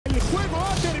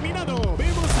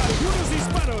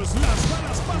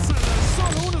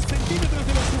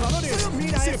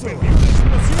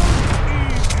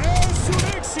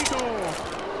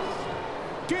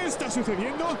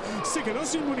sucediendo? ¿Se quedó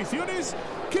sin municiones?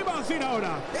 ¿Qué va a hacer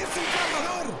ahora? ¡Es un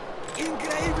cargador!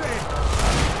 ¡Increíble!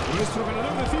 Nuestro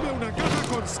ganador recibe una caja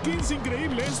con skins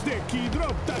increíbles de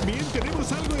Keydrop. También tenemos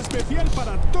algo especial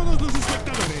para todos los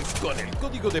espectadores. Con el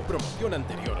código de promoción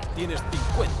anterior tienes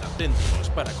 50 céntimos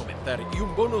para comenzar y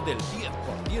un bono del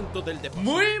 10% del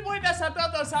depósito. Muy buenas a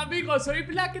todos amigos, soy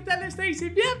Black, ¿qué tal estáis? Y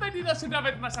bienvenidos una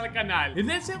vez más al canal. En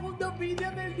el segundo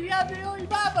vídeo del día de hoy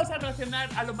vamos a reaccionar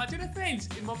a los mayores fails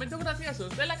y momentos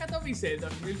graciosos de la Katowice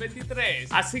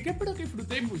 2023. Así que espero que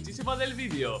disfrutéis muchísimo del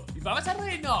vídeo y vamos a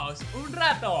reírnos un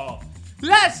rato.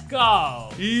 ¡Let's go!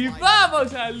 Y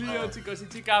vamos al lío, chicos y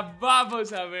chicas.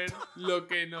 Vamos a ver lo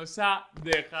que nos ha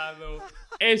dejado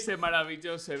ese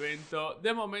maravilloso evento.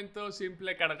 De momento,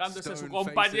 simple cargándose a su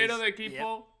compañero de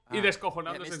equipo y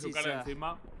descojonándose en su cara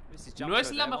encima. No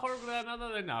es la mejor granada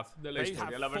de NAF de la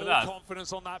historia, la verdad.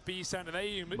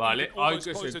 Vale, ay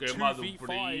que se quema de un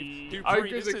free. Ay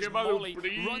que se quema de un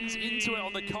free.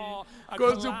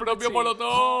 Con su propio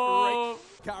molotov.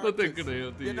 No te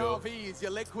creo, tío.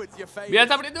 Mira,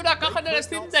 está abriendo una caja en el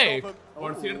Steam Deck.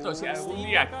 Por cierto, si algún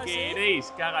día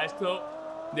queréis que haga esto,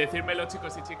 decírmelo,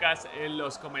 chicos y chicas, en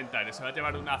los comentarios. Se va a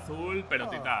llevar un azul, pero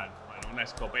titán. Bueno, una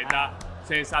escopeta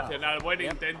sensacional. Buen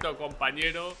intento,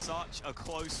 compañero.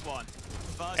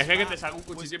 Es que te salga un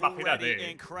cuchillo,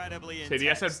 imagínate.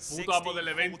 Serías el puto amo del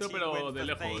evento, pero de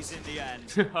lejos.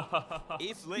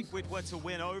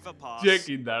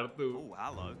 Checking Dart, tú.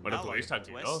 Bueno, tú veis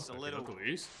aquí, ¿no? Tú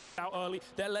veis.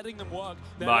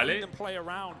 Vale.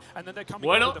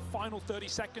 Bueno,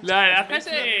 la verdad es que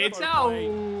se echa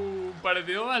un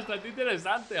parecido bastante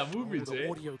interesante a Movich,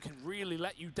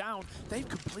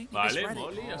 Vale,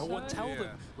 Molly,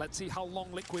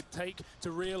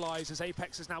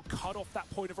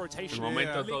 un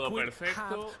momento todo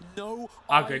perfecto.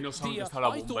 Ah, que no saben que está la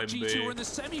bomba en B.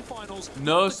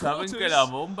 No saben que la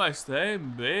bomba está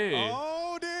en B.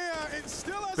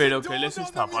 Pero ¿qué les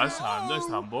está pasando?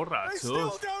 Están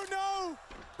borrachos.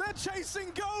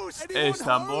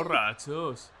 Están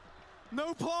borrachos.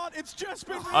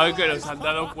 Ay, que nos han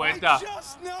dado cuenta.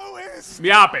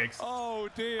 Mira Apex.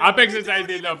 Apex está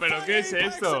diciendo, ¿pero qué es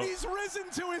esto?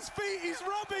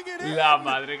 La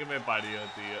madre que me parió,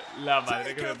 tío. La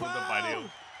madre que me puto parió.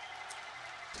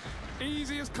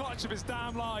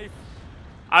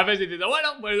 Apex diciendo,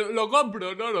 bueno, pues lo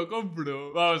compro, no lo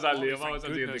compro. Vamos al lío, vamos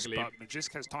al siguiente clip.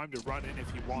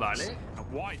 Vale.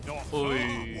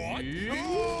 Uy.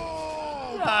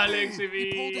 Alex y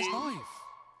B.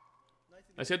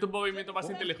 Ha sido un movimiento más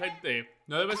inteligente.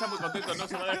 No debe estar muy contento, ¿no?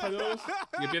 Se va de F2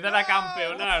 y empiezan a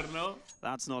campeonar, ¿no?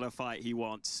 That's not a fight he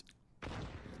wants.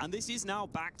 And this is now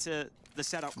back to the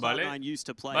setup Vale. Cloud9 used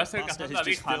to play. Va a ser Buster cazando has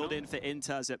a just Lija, filled ¿no? in for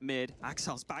Inters at mid.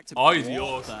 Axel's back to Ay,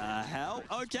 Dios. What the hell?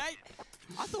 Okay.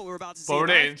 I thought we were about to see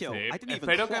Pobre a knife kill. Ence. I didn't even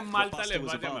Espero que clock en that Malta Buster les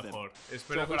was vaya above him. mejor.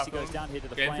 Espero, corazón,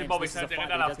 que encima Movistar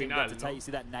lleguen a la final, ¿no?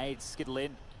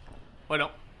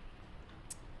 Bueno.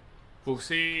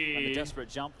 Fuxi. Es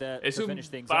un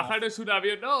pájaro, es un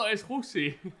avión. No, es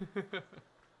Fuxi.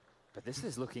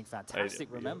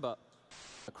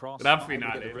 Gran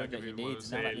final, la que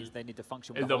vimos el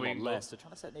domingo.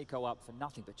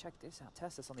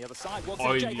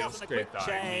 Ay, Dios, qué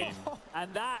timing.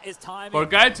 ¿Por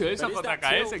qué ha hecho eso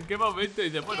JKS? ¿En qué momento?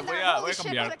 Y dice, bueno, voy a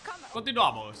cambiar.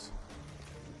 Continuamos.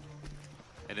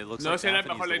 No será el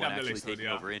mejor line-up de la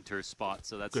historia.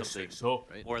 ¿Qué es eso?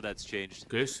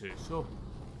 ¿Qué es eso?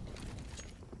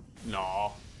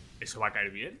 No. ¿Eso va a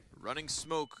caer bien?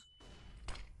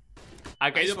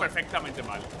 Ha caído perfectamente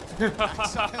mal.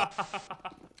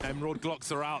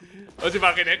 ¿Os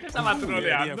imagináis que estaba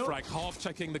troleando?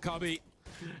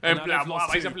 En plan,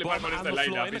 vais a flipar con este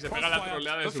line-up y se pega la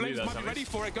troleada de su vida, ¿sabes?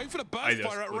 Ay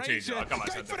Dios, cuchillo,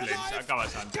 acabas antes, Flames,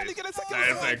 acabas antes.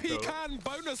 Perfecto.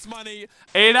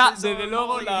 Era, desde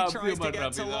luego, la opción más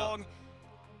rápida.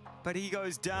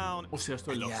 O sea,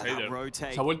 esto es los shaders.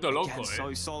 Se ha vuelto loco,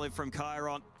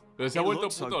 Pero se ha vuelto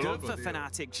puto loco, tío.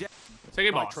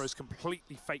 Seguimos.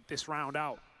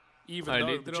 El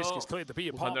Nitro,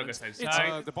 buscando el que está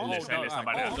inside. El de Sale está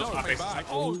mareando. Apex está...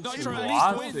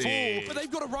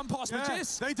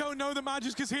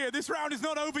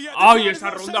 ¡Ay, esa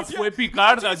ronda fue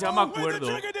picarda! Ya me acuerdo.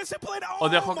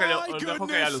 Os dejo que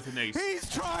alucinéis.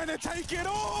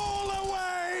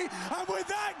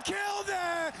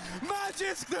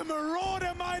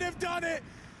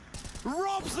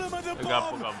 Robs them of the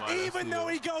bomb, even though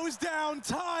he goes down.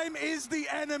 Time is the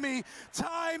enemy.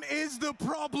 Time is the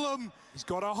problem. He's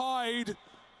got to hide.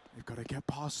 They've got to get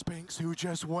past Spinks, who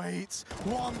just waits.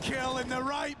 One kill in the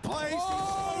right place. He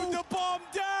slowed the bomb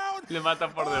down. Le mata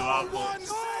por debajo.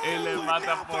 Él le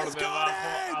mata por debajo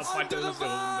a falta de un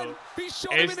segundo.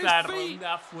 Esta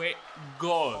ronda fue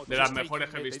God, de las mejores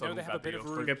que he visto nunca, tío.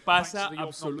 Porque pasa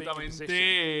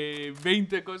absolutamente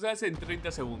 20 cosas en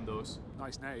 30 segundos.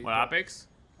 Bueno, Apex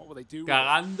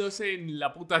cagándose en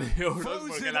la puta de oro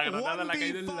porque la granada le ha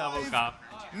caído en la boca.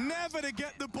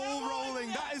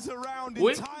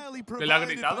 Uy, ¿que le ha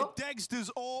gritado?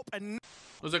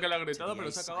 No sé qué le ha gritado,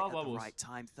 pero se ha acabado, vamos. Ay,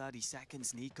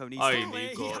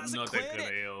 Nico, no te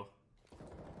creo.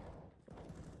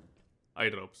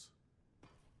 Hay drops.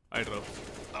 Hay drops.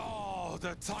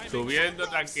 Subiendo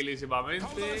tranquilísimamente.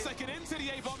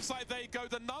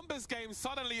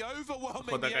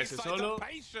 JKS solo.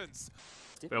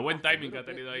 Pero buen timing que ha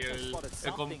tenido ahí el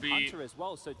compi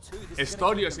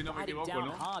Storio, si no me equivoco,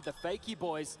 ¿no? A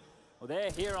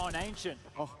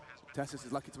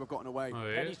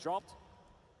ver.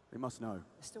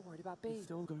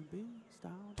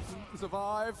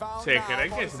 ¿Se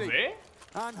creen que es B?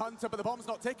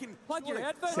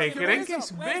 ¿Se creen que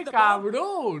es B,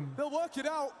 cabrón?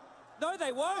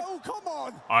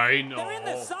 Ay, no.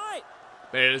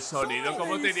 Pero el sonido,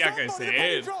 ¿cómo tenía que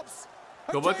ser?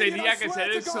 ¿Cómo tenía que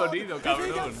ser el sonido,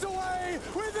 cabrón?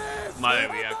 Madre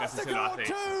mía, casi se lo hace.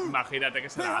 Imagínate que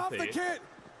se la hace.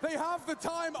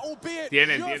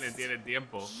 Tienen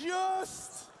tiempo.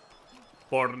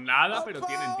 Por nada, pero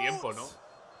tienen tiempo, ¿no?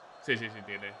 Sí,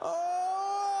 tiene.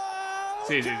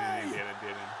 Sí, tienen.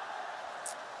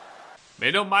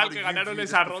 Menos mal que ganaron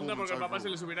esa ronda porque el mapa se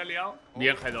les hubiera liado.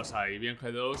 Bien G2 ahí, bien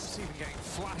G2.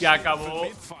 Que acabó.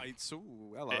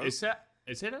 ¿Esa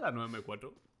era la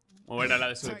 9M4? ¿O era la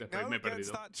de SLTP? Me he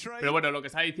perdido. Pero bueno, lo que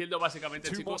está diciendo básicamente,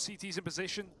 chicos,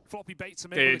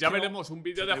 que ya veremos un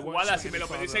vídeo de jugadas. Si me lo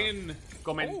pedís en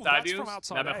comentarios,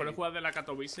 las mejores jugadas de la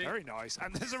Katowice.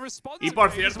 Y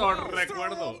por cierto, os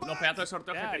recuerdo los pedazos de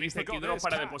sorteos que tenéis de Kidrop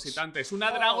para depositantes.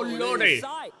 Una Dragon Lore.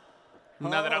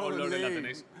 Una Dragon Lore la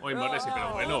tenéis. Hoy muere, sí,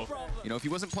 pero bueno.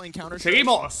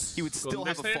 ¡Seguimos!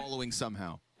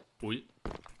 Uy.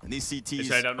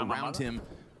 Esa era una mamada.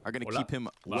 Are going to keep him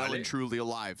well and truly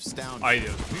alive. Stound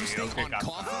boosting on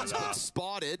Confidence,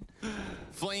 spotted.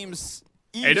 Flames.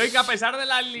 Heroic, a pesar de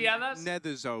las liadas,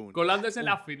 colándose en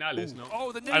las finales, ¿no?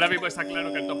 Ahora mismo está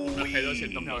claro que el top 1 es G2 y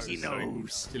el top 2 es Heroic,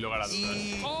 sin lugar a dudas.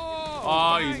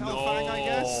 ¡Ay, no!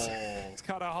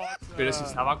 Pero si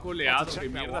estaba coleado, ¿qué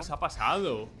mierda se ha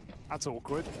pasado?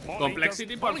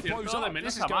 Complexity, por cierto, de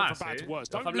menos a más, Deja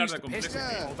hablar de Complexity.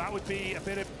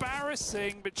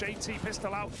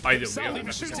 Ay, Dios mío,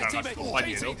 casi se carga a su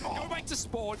compañero.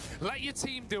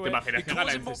 ¿Te imaginas que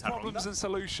gana en esa ronda?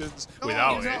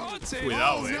 Cuidado,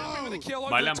 Cuidado,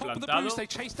 Vale, han plantado.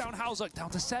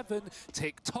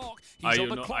 Hay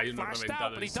uno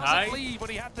reventado en side.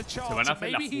 Se van a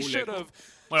hacer la full eco.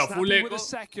 Bueno, full eco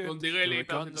con Digeli,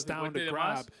 150 y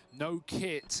demás.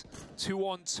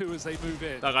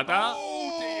 Tagata.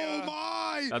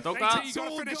 La toca.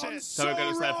 Sabe que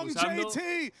lo está defusando.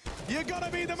 Se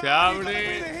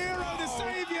abre.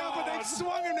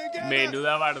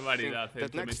 Menuda barbaridad,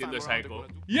 metiendo esa eco.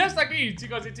 Y hasta aquí,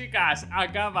 chicos y chicas,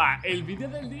 acaba el vídeo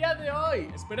del día de hoy.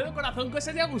 Espero de corazón que os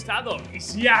haya gustado. Y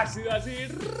si ha sido así,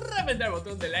 reventad el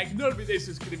botón de like, no olvidéis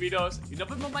suscribiros. Y nos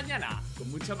vemos mañana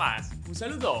con mucho más. Un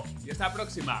saludo y hasta la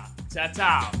próxima. Chao,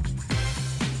 chao.